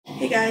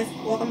Hey guys,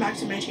 welcome back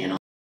to my channel.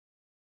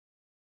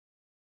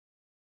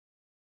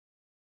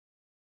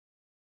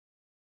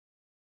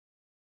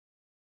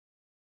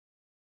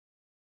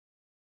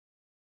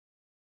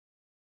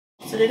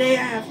 So today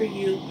I have for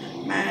you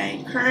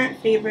my current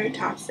favorite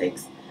top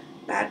 6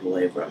 bad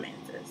boy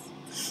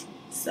romances.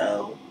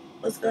 So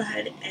let's go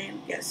ahead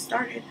and get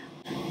started.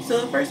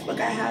 So the first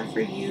book I have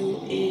for you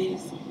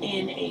is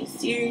in a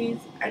series.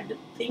 I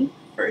think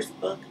the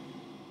first book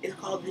is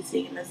called The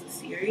Same as the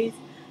Series.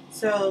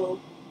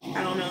 So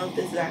I don't know if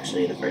this is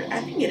actually the first. I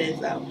think it is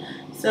though.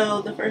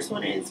 So the first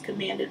one is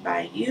Commanded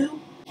by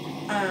You.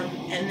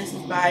 And this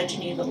is by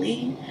Geneva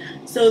Lee.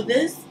 So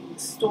this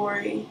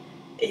story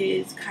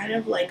is kind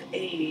of like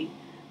a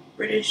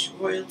British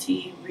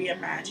royalty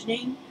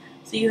reimagining.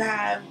 So you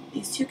have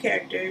these two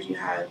characters. You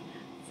have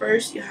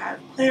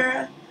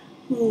Clara,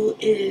 who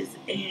is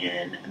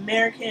an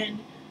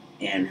American,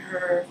 and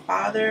her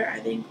father, I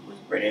think, was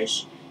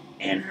British,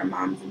 and her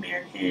mom's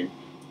American,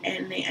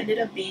 and they ended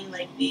up being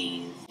like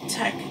these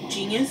tech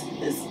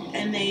geniuses,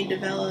 and they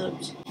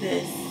developed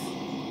this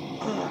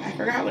I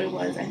forgot what it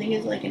was. I think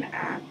it's like an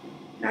app,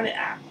 not an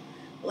app,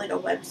 but like a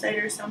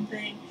website or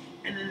something.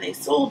 And then they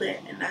sold it,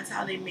 and that's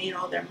how they made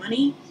all their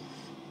money.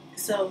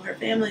 So her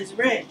family's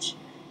rich,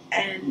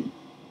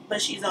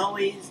 but she's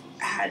always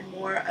had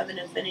more of an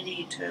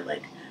affinity to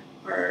like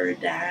her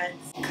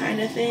dad's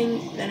kind of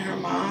thing than her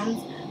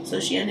mom's. So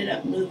she ended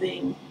up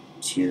moving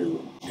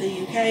to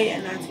the UK,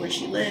 and that's where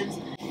she lives.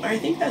 Or I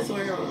think that's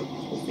where her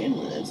whole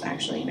family lives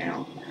actually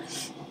now.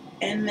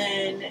 And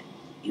then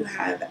you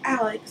have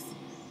Alex,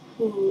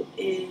 who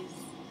is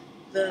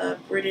the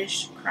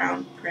British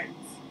crown prince.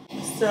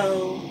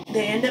 So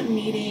they end up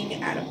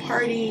meeting at a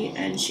party,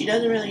 and she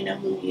doesn't really know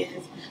who he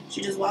is.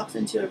 She just walks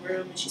into a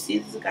room and she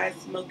sees this guy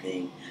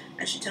smoking,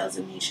 and she tells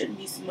him he shouldn't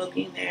be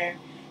smoking there,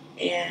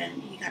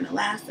 and he kind of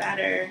laughs at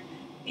her,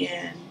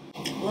 and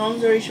long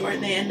story short,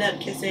 they end up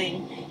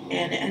kissing,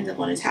 and it ends up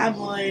on a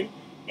tabloid,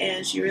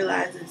 and she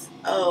realizes,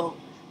 oh,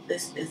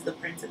 this is the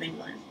Prince of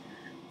England.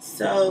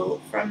 So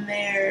from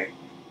there,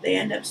 they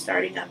end up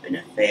starting up an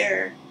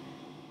affair,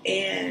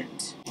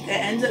 and it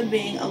ends up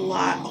being a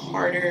lot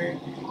harder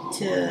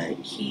to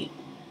keep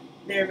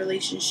their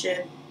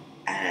relationship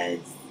as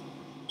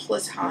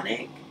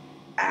platonic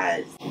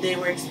as they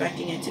were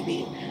expecting it to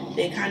be.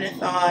 They kind of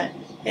thought,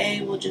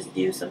 hey, we'll just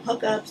do some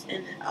hookups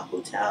in a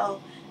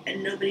hotel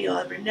and nobody will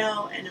ever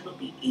know and it'll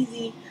be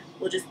easy.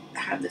 We'll just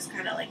have this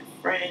kind of like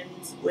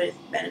friends with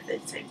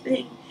benefits type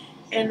thing.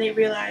 And they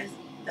realized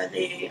that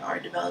they are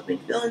developing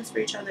feelings for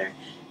each other,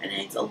 and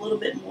it's a little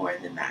bit more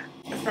than that.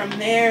 From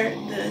there,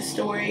 the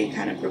story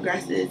kind of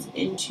progresses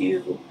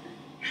into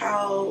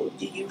how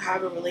do you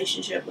have a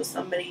relationship with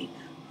somebody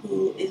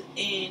who is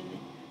in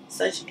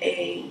such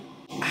a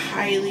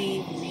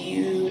highly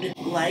viewed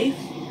life,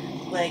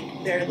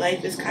 like their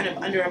life is kind of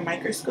under a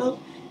microscope.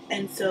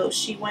 And so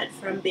she went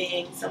from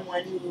being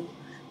someone who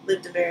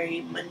lived a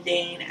very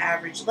mundane,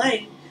 average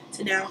life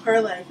to now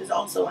her life is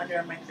also under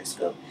a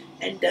microscope,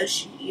 and does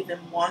she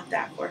even want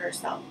that for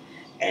herself?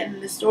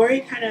 And the story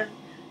kind of,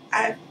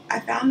 I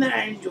found that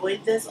I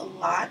enjoyed this a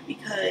lot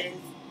because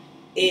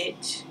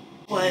it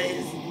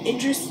was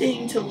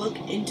interesting to look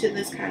into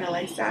this kind of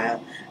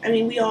lifestyle. I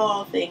mean, we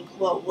all think,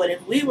 well, what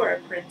if we were a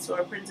prince or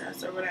a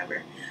princess or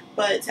whatever?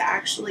 But to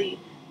actually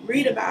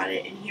read about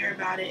it and hear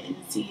about it and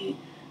see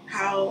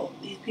how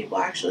these people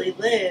actually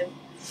live,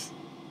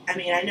 I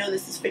mean, I know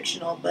this is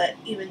fictional, but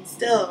even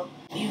still,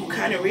 you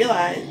kind of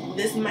realize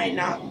this might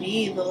not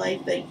be the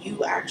life that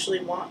you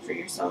actually want for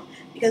yourself,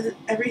 because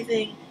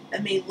everything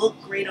that may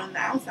look great on the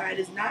outside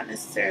is not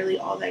necessarily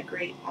all that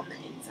great on the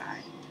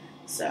inside.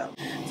 So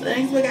the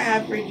next book I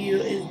have for you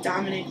is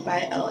Dominic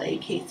by L.A.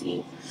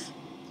 Casey.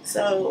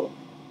 So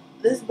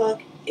this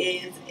book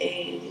is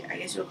I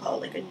guess you'll call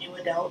it like a new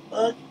adult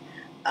book,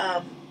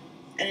 and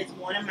it's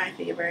one of my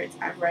favorites.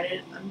 I've read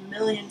it a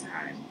million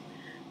times.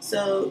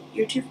 So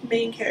your two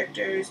main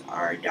characters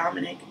are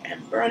Dominic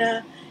and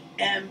Bruna,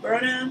 and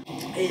Bruna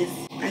is,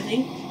 I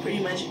think,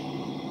 pretty much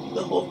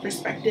the whole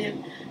perspective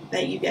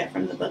that you get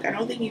from the book. I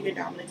don't think you get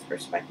Dominic's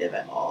perspective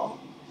at all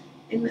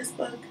in this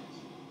book.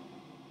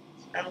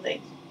 I don't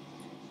think.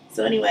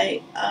 So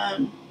anyway,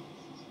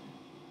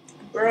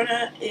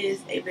 Bruna is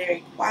a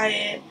very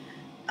quiet,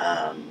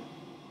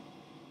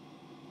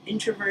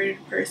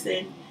 introverted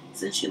person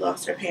since she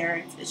lost her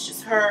parents. It's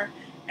just her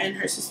and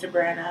her sister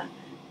Bruna,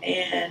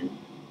 and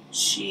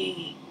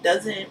she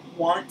doesn't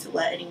want to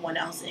let anyone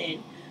else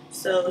in.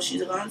 So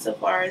she's gone so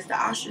far as to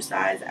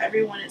ostracize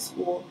everyone at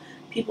school.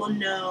 People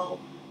know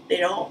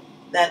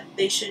that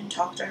they shouldn't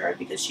talk to her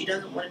because she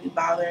doesn't want to be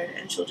bothered,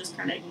 and she'll just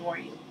kind of ignore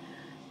you.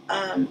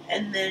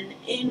 And then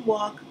in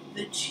walk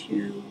the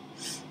two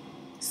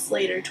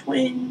Slater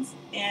twins,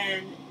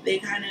 and they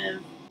kind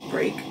of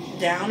break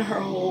down her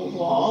whole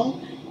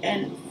wall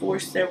and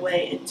force their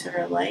way into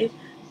her life,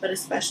 but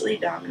especially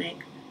Dominic,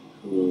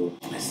 who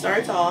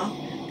starts off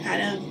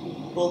kind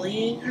of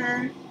bullying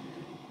her.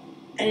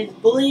 And it's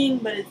bullying,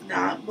 but it's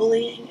not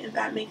bullying, if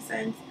that makes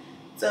sense.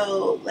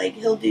 So, like,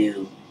 he'll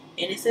do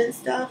innocent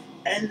stuff,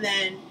 and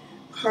then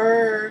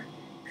her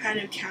kind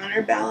of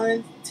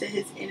counterbalance to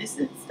his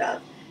innocent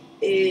stuff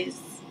is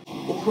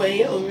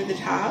way over the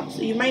top.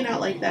 So you might not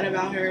like that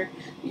about her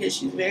because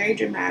she's very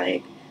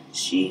dramatic.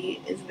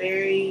 She is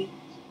very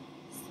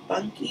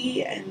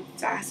spunky and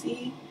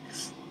sassy,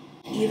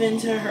 even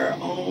to her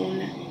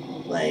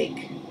own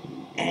like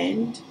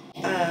end.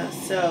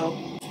 So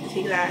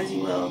take that as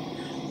you will.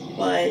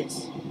 But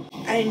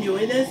I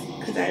enjoy this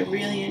because I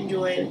really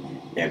enjoyed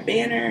their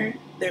banter.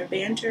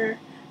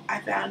 I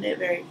found it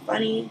very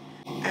funny.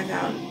 I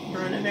found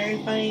Rona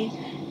very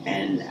funny,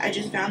 and I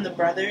just found the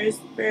brothers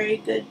very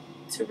good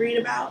to read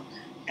about,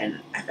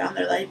 and I found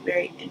their life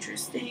very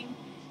interesting.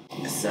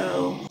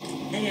 So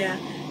yeah,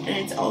 and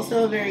it's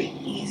also a very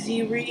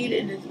easy read,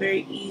 and it's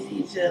very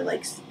easy to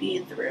like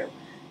speed through,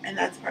 and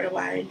that's part of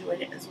why I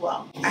enjoyed it as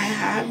well. I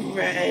have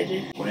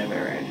read, what have I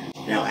read?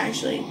 No,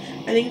 actually,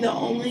 I think I've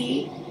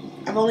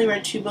only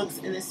read 2 books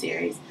in the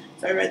series.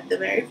 So I read the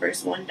very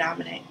first one,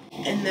 Dominic,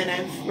 and then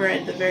I've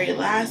read the very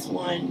last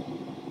one,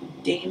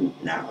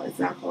 no, it's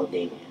not called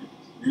Damien.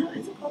 No,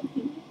 is it called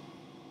Damien?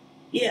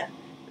 Yeah,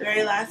 the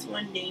very last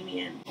one,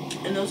 Damien.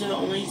 And those are the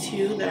only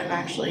 2 that I've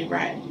actually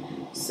read.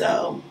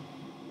 So,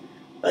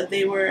 but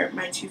they were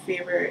my 2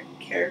 favorite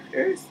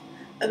characters.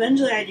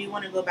 Eventually I do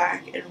want to go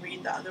back and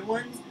read the other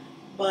ones,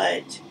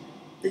 but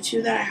the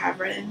 2 that I have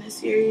read in this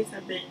series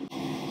have been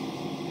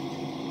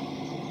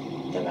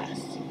the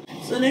best.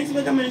 So the next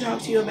book I'm going to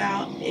talk to you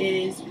about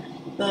is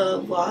the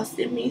Lost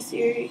in Me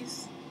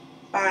series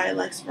by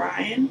Lex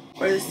Ryan,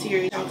 where the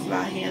series talks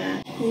about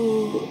Hannah,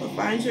 who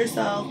finds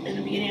herself in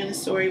the beginning of the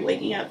story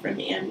waking up from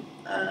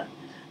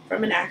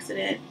an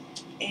accident,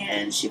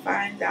 and she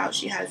finds out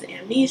she has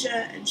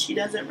amnesia and she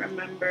doesn't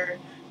remember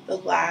the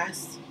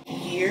last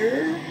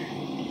year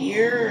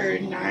or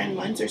 9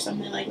 months or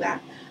something like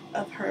that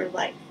of her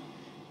life.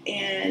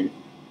 And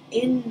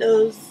in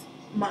those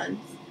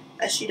months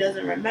that she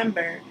doesn't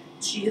remember,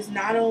 she has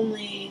not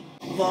only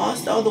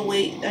lost all the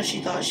weight that she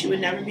thought she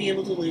would never be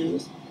able to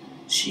lose,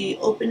 she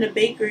opened a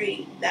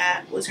bakery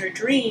that was her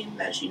dream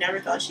that she never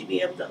thought she'd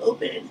be able to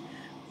open,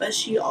 but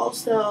she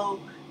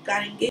also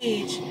got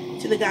engaged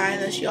to the guy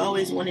that she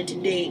always wanted to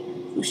date,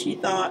 who she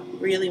thought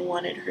really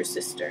wanted her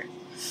sister.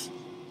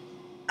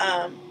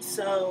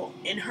 So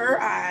in her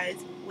eyes,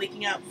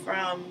 waking up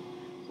from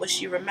what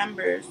she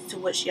remembers to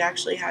what she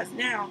actually has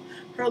now,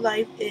 her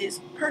life is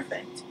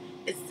perfect.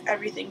 It's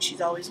everything she's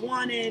always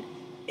wanted.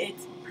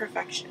 It's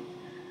perfection.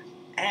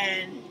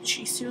 And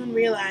she soon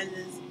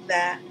realizes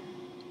that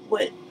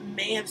what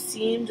may have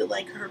seemed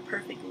like her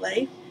perfect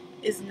life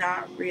is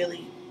not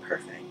really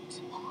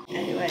perfect.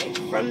 Anyway,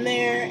 from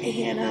there,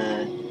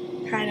 Hannah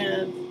kind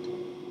of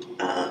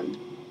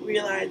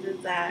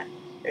realizes that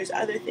there's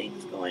other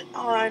things going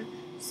on.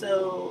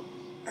 So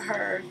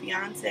her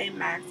fiance,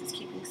 Max, is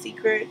keeping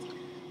secrets.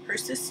 Her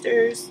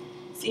sisters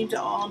seem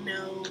to all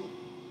know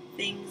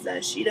things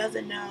that she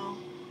doesn't know.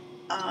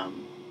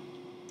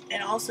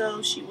 And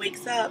also, she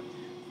wakes up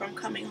from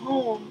coming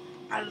home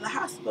out of the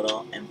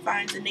hospital and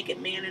finds a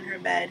naked man in her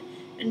bed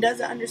and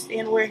doesn't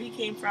understand where he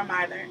came from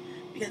either.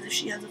 Because if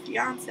she has a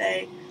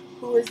fiance,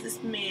 who is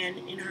this man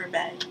in her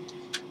bed?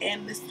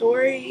 And the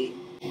story,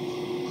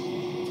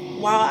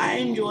 while I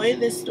enjoy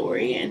this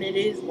story and it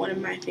is one of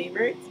my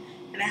favorites,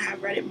 and I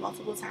have read it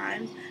multiple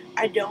times,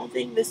 I don't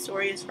think this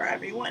story is for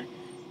everyone.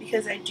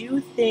 Because I do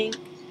think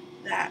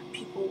that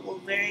people will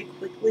very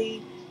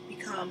quickly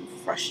become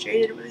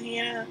frustrated with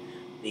Hannah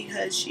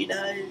because she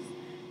does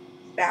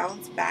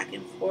bounce back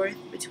and forth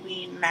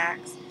between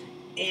Max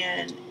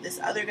and this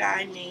other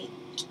guy, Nate,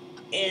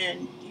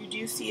 and you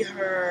do see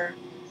her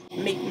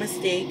make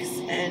mistakes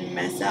and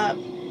mess up,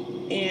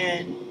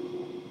 and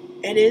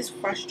it is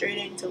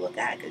frustrating to look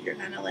at because you're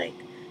kind of like,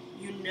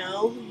 you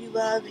know who you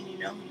love and you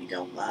know who you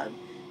don't love,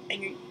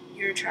 and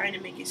you're trying to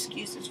make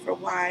excuses for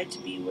why to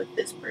be with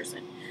this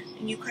person,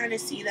 and you kind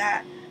of see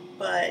that,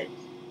 but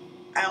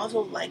I also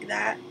like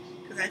that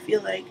because I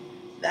feel like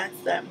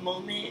that's that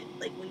moment,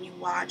 like when you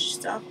watch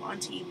stuff on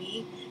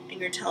TV and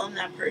you're telling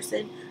that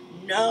person,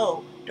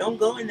 no, don't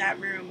go in that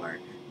room, or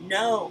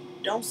no,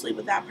 don't sleep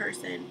with that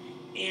person,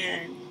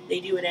 and they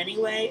do it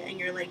anyway, and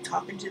you're like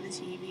talking to the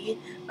TV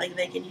like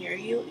they can hear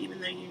you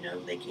even though you know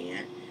they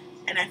can't.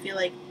 And I feel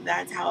like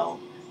that's how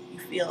you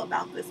feel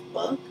about this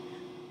book,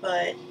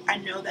 but I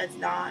know that's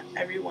not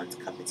everyone's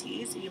cup of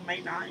tea, so you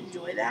might not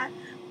enjoy that,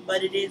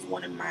 but it is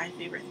one of my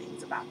favorite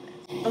things about this.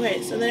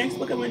 Okay, so the next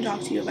book I'm going to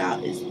talk to you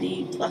about is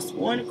the Plus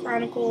One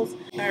Chronicles.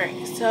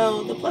 Alright,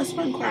 so the Plus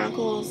One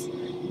Chronicles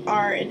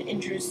are an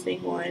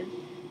interesting one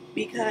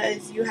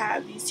because you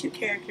have these 2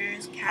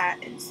 characters, Kat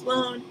and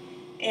Sloan,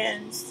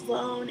 and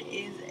Sloan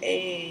is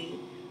a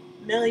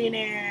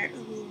millionaire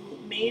who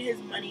made his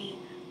money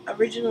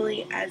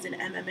originally as an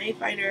MMA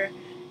fighter,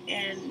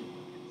 and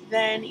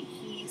then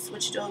he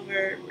switched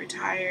over,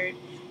 retired,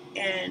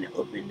 and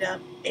opened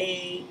up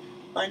a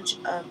bunch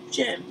of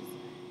gyms.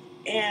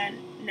 And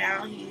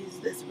now he's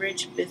this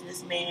rich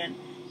businessman.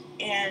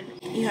 And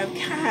you have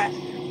Kat,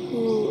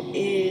 who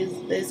is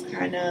this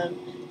kind of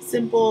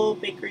simple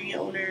bakery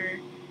owner,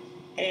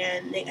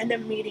 and they end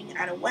up meeting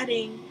at a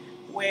wedding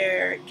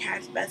where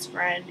Kat's best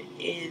friend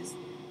is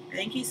I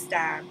think he's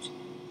stabbed.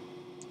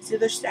 He's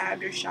either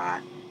stabbed or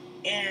shot,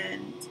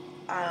 and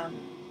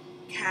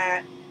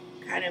Kat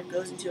kind of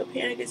goes into a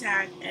panic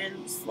attack,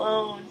 and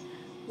Sloane,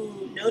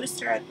 who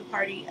noticed her at the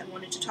party and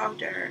wanted to talk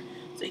to her,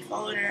 so he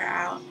followed her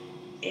out,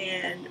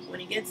 and when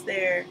he gets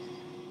there,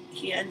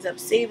 he ends up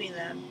saving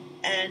them,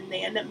 and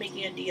they end up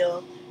making a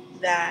deal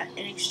that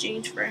in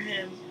exchange for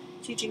him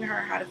teaching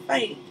her how to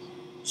fight,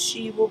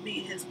 she will be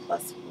his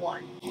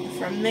 +1.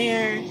 From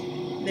there,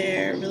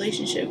 their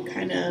relationship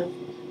kind of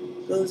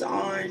goes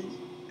on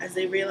as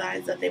they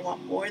realize that they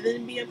want more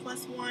than be a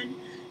 +1.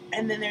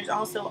 And then there's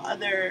also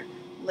other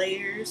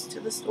layers to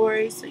the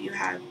story. So you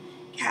have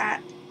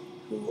Kat,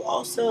 who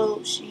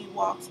also, she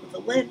walks with a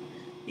limp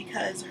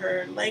because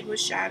her leg was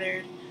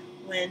shattered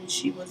when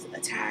she was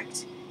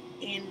attacked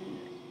in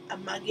a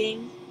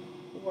mugging,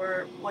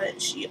 or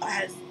what she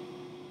has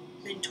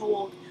been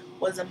told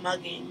was a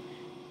mugging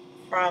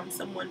from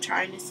someone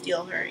trying to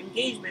steal her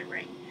engagement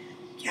ring.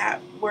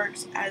 Kat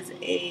works as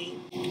I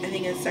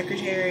think a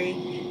secretary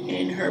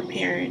in her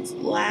parents'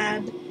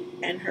 lab,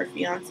 and her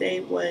fiance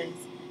was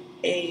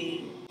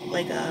a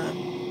like a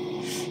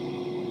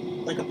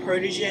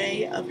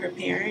protege of her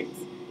parents,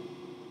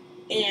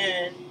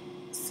 and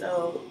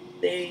so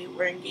they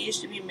were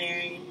engaged to be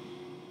married.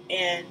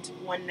 And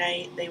one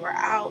night they were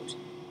out,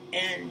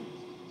 and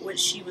what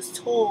she was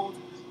told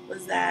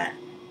was that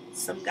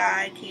some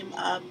guy came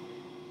up,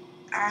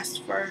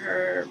 asked for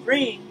her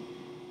ring,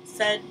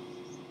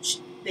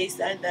 they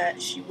said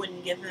that she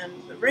wouldn't give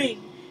him the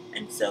ring,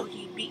 and so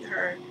he beat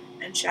her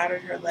and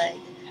shattered her leg.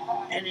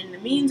 And in the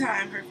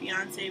meantime, her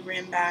fiance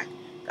ran back,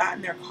 got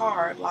in their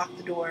car, locked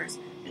the doors,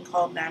 and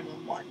called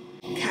 911.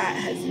 Kat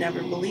has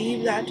never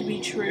believed that to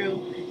be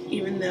true,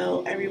 even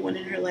though everyone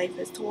in her life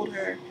has told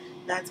her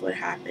that's what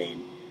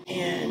happened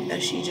and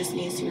that she just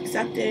needs to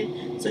accept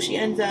it. So she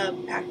ends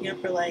up packing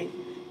up her life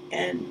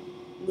and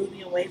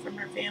moving away from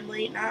her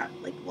family, not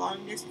like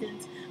long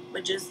distance,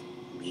 but just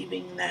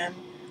leaving them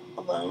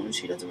alone.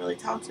 She doesn't really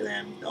talk to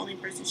them. The only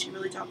person she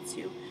really talks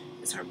to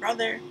is her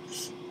brother.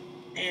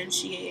 And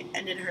she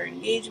ended her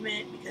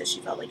engagement because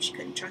she felt like she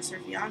couldn't trust her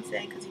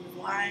fiance because he was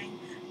lying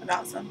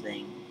about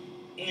something.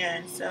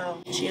 And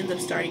so she ends up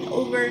starting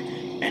over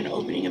and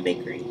opening a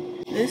bakery.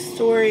 This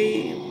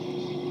story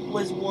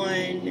was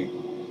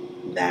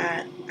one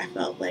that I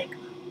felt like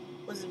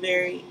was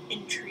very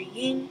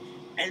intriguing,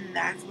 and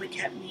that's what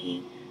kept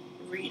me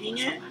reading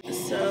it.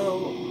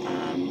 So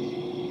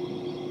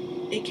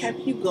it kept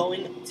you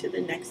going to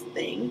the next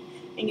thing,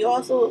 and you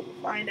also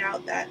find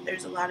out that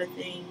there's a lot of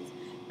things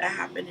that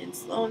happened in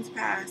Sloane's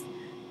past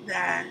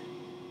that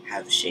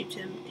have shaped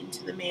him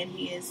into the man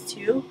he is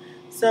too.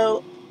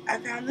 So I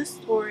found this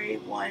story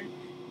one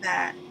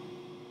that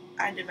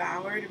I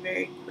devoured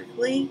very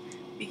quickly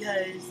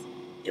because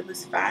it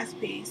was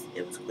fast paced,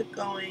 it was quick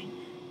going.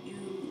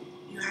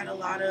 You had a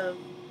lot of,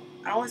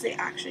 I don't want to say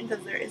action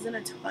because there isn't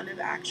a ton of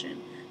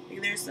action.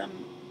 Like there's some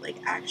like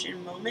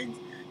action moments,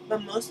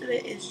 but most of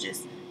it is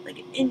just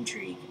like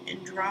intrigue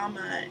and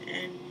drama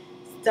and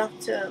stuff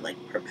to like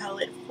propel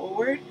it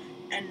forward.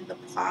 And the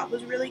plot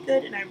was really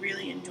good, and I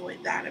really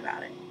enjoyed that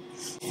about it.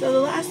 So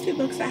the last two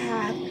books I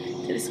have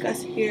to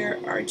discuss here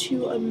are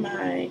two of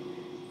my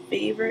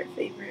favorite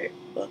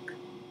book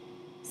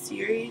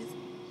series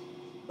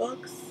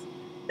books.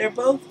 They're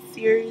both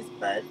series,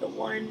 but the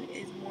one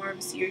is more of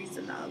a series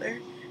than the other.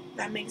 If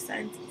that makes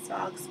sense. So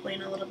I'll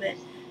explain a little bit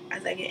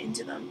as I get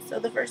into them. So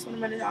the first one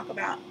I'm going to talk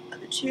about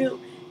of the two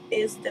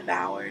is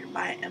Devoured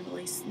by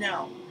Emily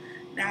Snow.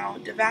 Now,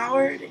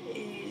 Devoured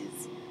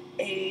is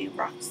a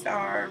rock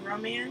star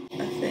romance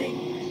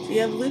thing. So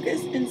you have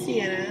Lucas and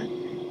Sienna,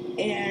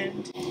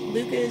 and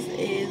Lucas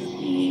is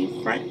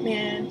the front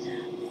man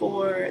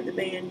for the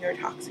band Your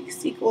Toxic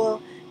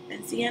Sequel,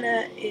 and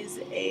Sienna is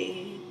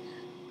a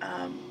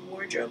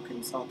wardrobe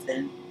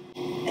consultant,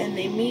 and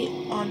they meet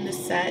on the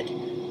set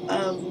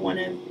of one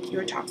of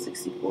Your Toxic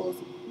Sequel's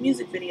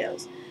music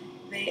videos.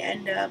 They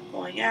end up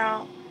going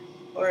out,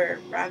 or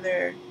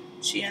rather,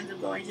 she ends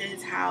up going to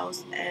his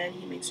house, and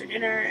he makes her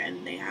dinner,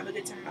 and they have a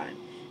good time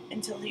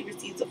until he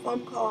receives a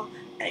phone call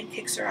and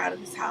kicks her out of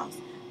his house.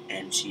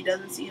 And she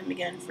doesn't see him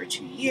again for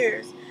 2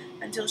 years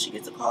until she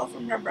gets a call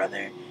from her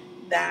brother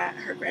that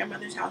her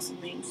grandmother's house is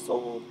being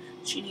sold.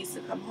 She needs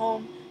to come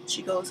home.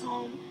 She goes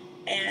home,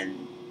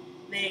 and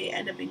they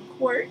end up in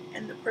court,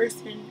 and the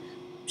person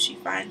she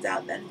finds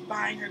out that is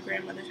buying her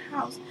grandmother's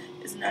house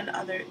is none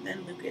other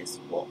than Lucas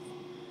Wolfe.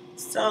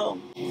 So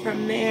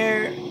from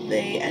there,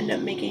 they end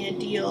up making a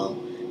deal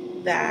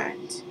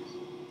that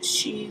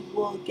she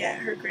will get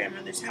her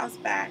grandmother's house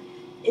back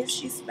if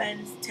she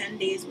spends 10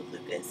 days with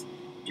Lucas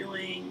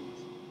doing,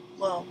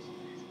 well,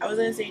 I was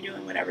going to say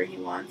doing whatever he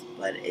wants,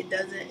 but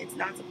it's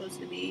not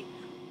supposed to be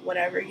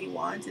whatever he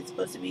wants. It's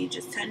supposed to be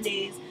just 10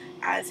 days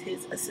as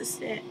his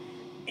assistant,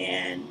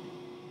 and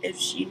if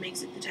she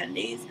makes it to 10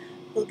 days,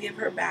 he'll give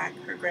her back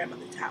her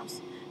grandmother's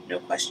house. No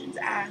questions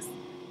asked,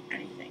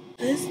 anything.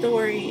 This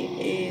story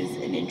is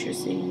an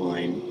interesting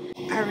one.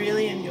 I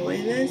really enjoy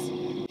this.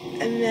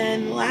 And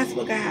then the last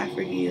book I have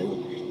for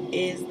you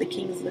is the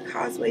Kings of the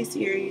Causeway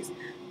series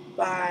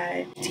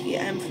by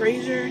T.M.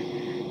 Fraser,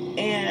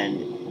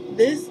 and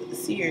this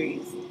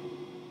series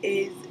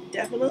is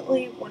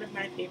definitely one of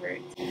my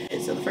favorites.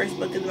 So the first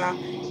book is about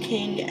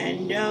King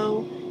and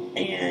Doe,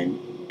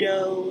 and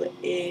Doe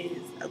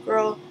is a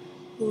girl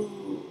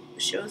who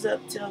shows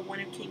up to one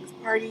of King's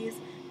parties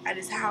at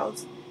his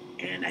house,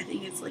 and I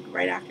think it's like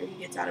right after he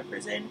gets out of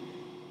prison,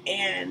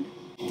 and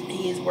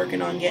he's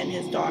working on getting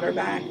his daughter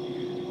back.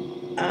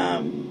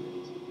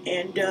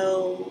 And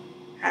Doe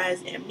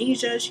has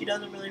amnesia. She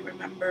doesn't really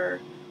remember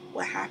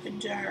what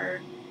happened to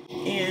her.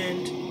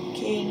 And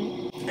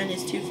King and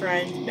his two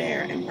friends,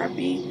 Bear and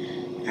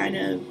Puppy, kind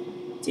of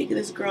take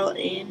this girl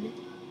in,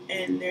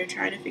 and they're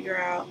trying to figure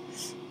out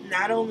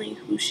not only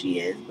who she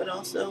is, but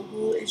also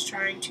who is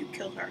trying to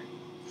kill her.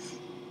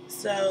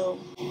 So,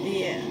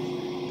 yeah,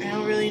 I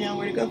don't really know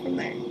where to go from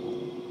there.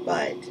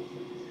 But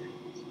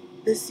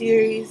the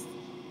series,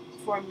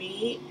 for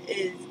me,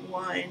 is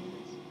one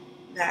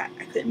that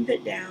I couldn't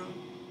put down.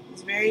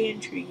 It's very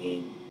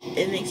intriguing.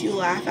 It makes you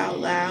laugh out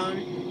loud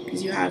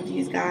because you have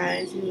these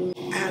guys who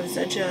have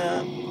such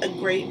a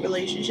great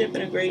relationship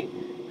and a great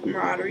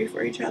camaraderie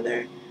for each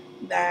other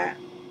that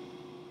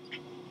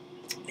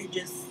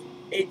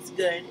it's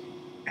good.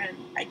 And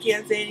I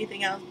can't say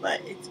anything else,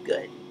 but it's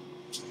good.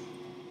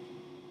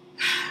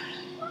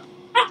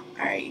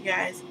 Alright, you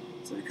guys.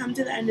 So we come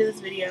to the end of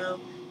this video.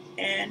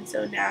 And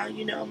so now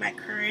you know my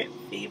current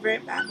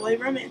favorite bad boy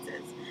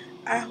romances.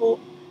 I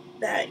hope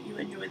that you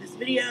enjoy this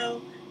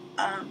video.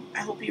 I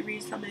hope you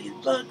read some of these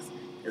books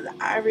because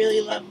I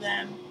really love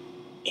them.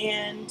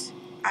 And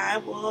I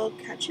will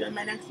catch you in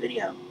my next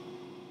video.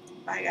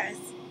 Bye, guys.